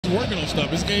working on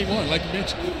stuff. It's game one, like you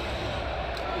mentioned.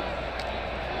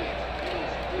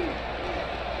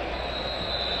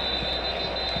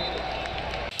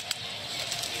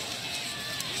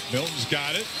 Milton's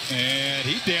got it, and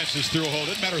he dances through a hole.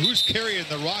 Doesn't matter who's carrying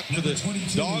the rock for the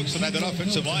Dogs. Tonight, that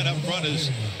offensive line up front is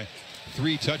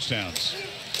 3 touchdowns.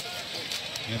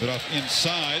 Hand it off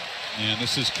inside, and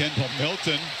this is Kendall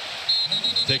Milton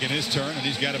taking his turn, and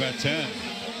he's got about 10.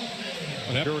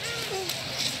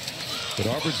 But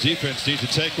Auburn's defense needs a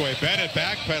takeaway. Bennett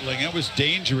backpedaling. That was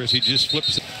dangerous. He just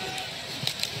flips it.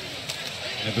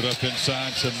 Ended up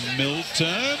inside to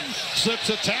Milton. Slips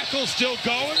a tackle, still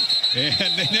going.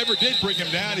 And they never did bring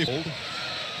him down.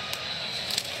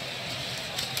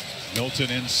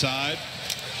 Milton inside.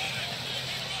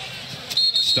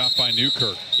 Stopped by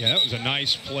Newkirk. Yeah, that was a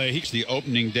nice play. He's the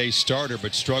opening day starter,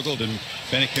 but struggled, and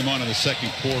Bennett came on in the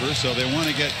second quarter, so they want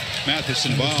to get Mathis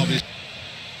involved.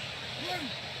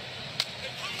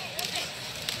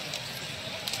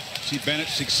 See Bennett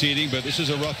succeeding, but this is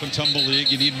a rough and tumble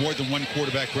league. You need more than one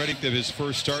quarterback ready to his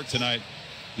first start tonight.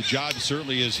 The job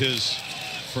certainly is his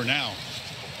for now.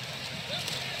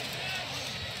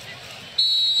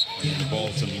 The ball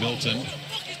to Milton.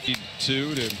 Need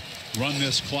 2 to run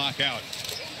this clock out.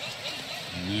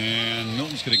 And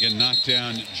Milton's going to get knocked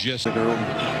down just at the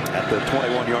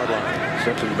 21-yard line.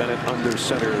 Stetson Bennett under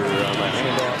center on the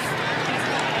handoff.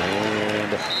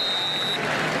 And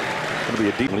going to be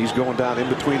a deep. When he's going down in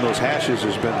between those hashes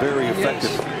has been very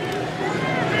effective.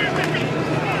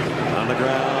 On the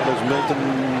ground as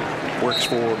Milton works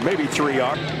for maybe 3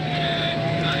 yards.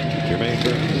 Jermaine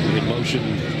Burton in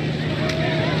motion.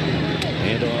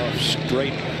 Handoff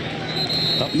straight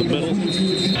up the middle.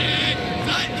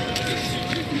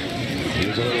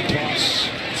 Here's a little toss.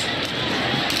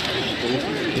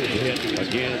 Big hit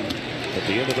again at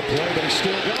the end of the play, but he's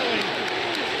still going.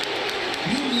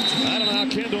 I don't know how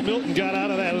Kendall Milton got out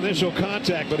of that initial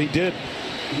contact, but he did.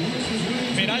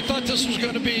 I mean, I thought this was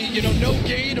going to be, no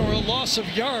gain or a loss of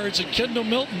yards, and Kendall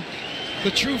Milton,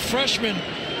 the true freshman,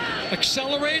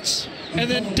 accelerates and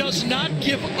then does not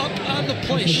give up on the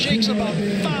play. Shakes about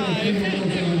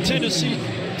 5 Tennessee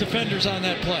defenders on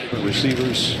that play.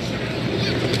 Receivers.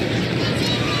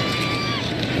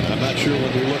 I'm not sure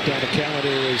when we looked on the calendar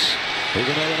is there's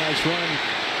another nice run.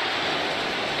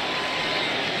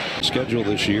 Schedule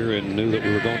this year and knew that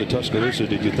we were going to Tuscaloosa.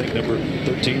 Did you think number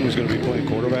 13 was going to be playing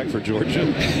quarterback for Georgia?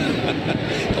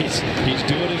 he's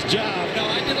doing his job. No,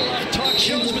 I did a lot of talk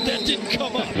shows, but that didn't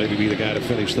come up. Maybe be the guy to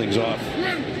finish things off.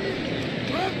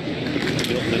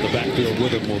 Milton in the backfield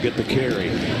with him will get the carry.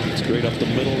 Straight up the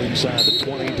middle inside the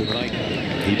 20 tonight.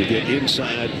 Need to get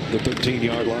inside the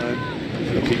 13-yard line.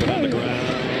 They'll keep it on the ground.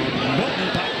 Milton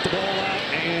popped the ball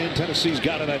out, and Tennessee's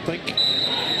got it, I think.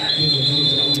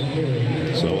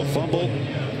 So a fumble.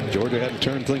 Georgia hadn't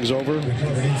turned things over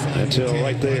until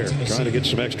right there, trying to get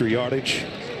some extra yardage.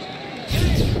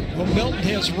 Well, Milton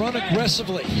has run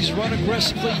aggressively. He's run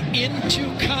aggressively into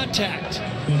contact.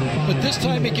 But this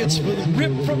time it gets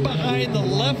ripped from behind the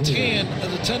left hand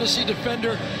of the Tennessee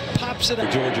defender. Pops it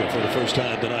up. Georgia for the first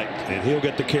time tonight. And he'll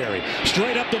get the carry.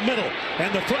 Straight up the middle.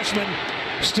 And the freshman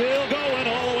still going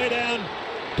all the way down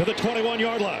to the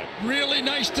 21-yard line. Really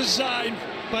nice design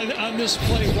on this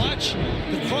play. Watch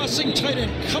the crossing tight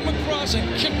end come across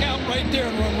and kick out right there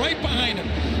and run right behind him.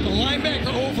 The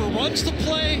linebacker overruns the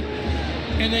play,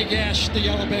 and they gash the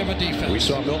Alabama defense. We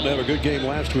saw Milton have a good game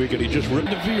last week, and he just ripped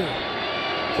the veer.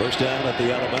 First down at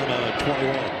the Alabama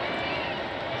 21.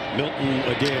 Milton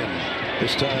again.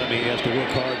 This time he has to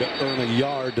work hard to earn a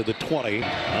yard to the 20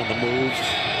 on the move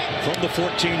from the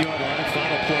 14-yard line.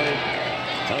 Final play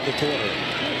of the quarter.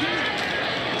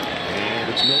 And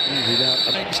it's Milton who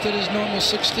got instead his normal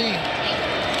 16.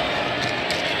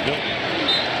 Milton.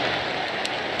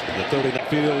 The 30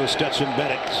 field is Stetson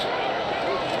Bennett.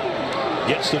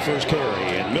 Gets the first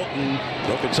carry, and Milton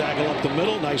broke a tackle up the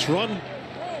middle. Nice run.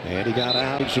 And he got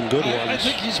out some good ones. I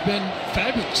think he's been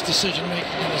fabulous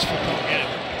decision-making in this football game.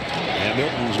 And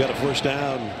Milton's got a first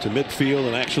down to midfield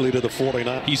and actually to the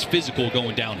 49. He's physical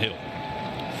going downhill.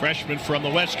 Freshman from the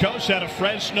West Coast out of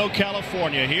Fresno,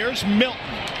 California. Here's Milton.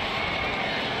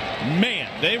 Man,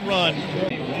 they run.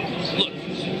 Look,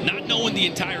 not knowing the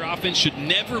entire offense should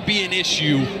never be an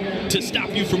issue to stop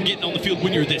you from getting on the field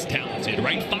when you're this talented,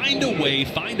 right? Find a way,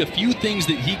 find a few things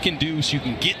that he can do so you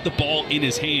can get the ball in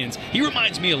his hands. He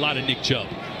reminds me a lot of Nick Chubb.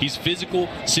 He's physical,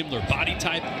 similar body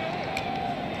type.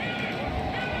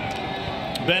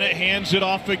 Bennett hands it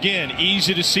off again.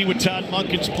 Easy to see what Todd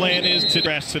Monken's plan is to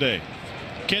dress today.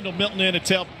 Kendall Milton in a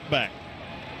tailback.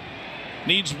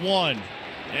 Needs one.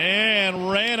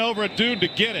 And ran over a dude to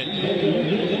get it.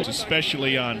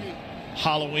 Especially on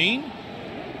Halloween.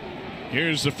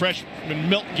 Here's the freshman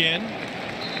Milton,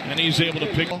 and he's able to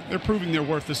pick. They're proving their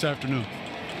worth this afternoon.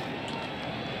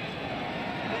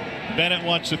 Bennett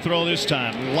wants to throw this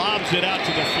time. Lobs it out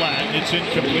to the flat, and it's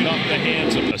incomplete off the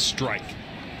hands of a strike.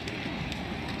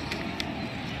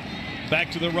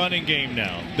 Back to the running game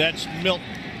now. That's Milton.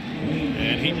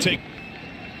 And he takes.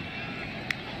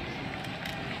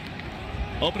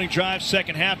 Opening drive,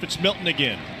 second half, it's Milton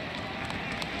again.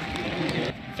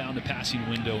 Found a passing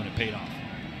window and it paid off.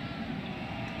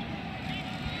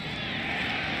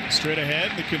 Straight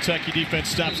ahead, the Kentucky defense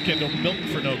stops Kendall Milton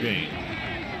for no gain.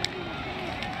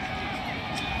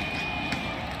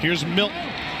 Here's Milton.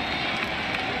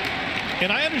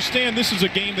 And I understand this is a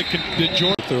game that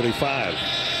Georgia. 35.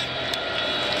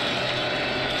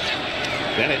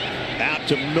 Bennett out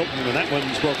to Milton, and that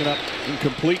one's broken up,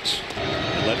 incomplete.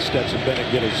 And let Stetson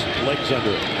Bennett get his legs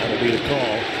under it. That'll be the call.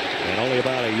 And only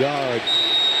about a yard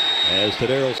as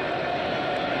Tadero's.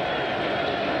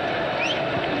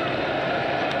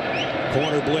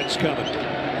 Corner blitz coming.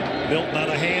 Milton on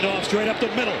a handoff straight up the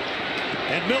middle.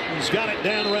 And Milton's got it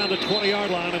down around the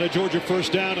 20-yard line and a Georgia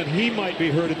first down, and he might be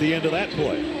hurt at the end of that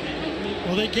play.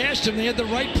 Well, they gashed him. They had the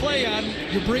right play on.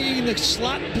 You're bringing the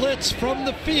slot blitz from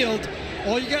the field.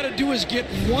 All you got to do is get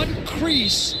one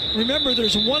crease. Remember,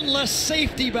 there's one less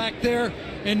safety back there.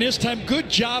 And this time, good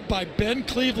job by Ben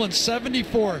Cleveland,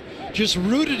 74. Just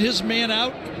rooted his man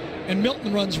out, and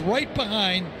Milton runs right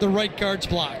behind the right guard's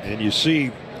block. And you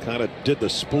see, kind of did the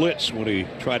splits when he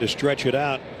tried to stretch it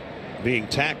out, being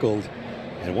tackled.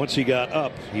 And once he got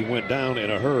up, he went down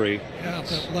in a hurry. Yeah,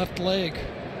 that left leg.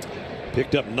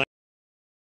 Picked up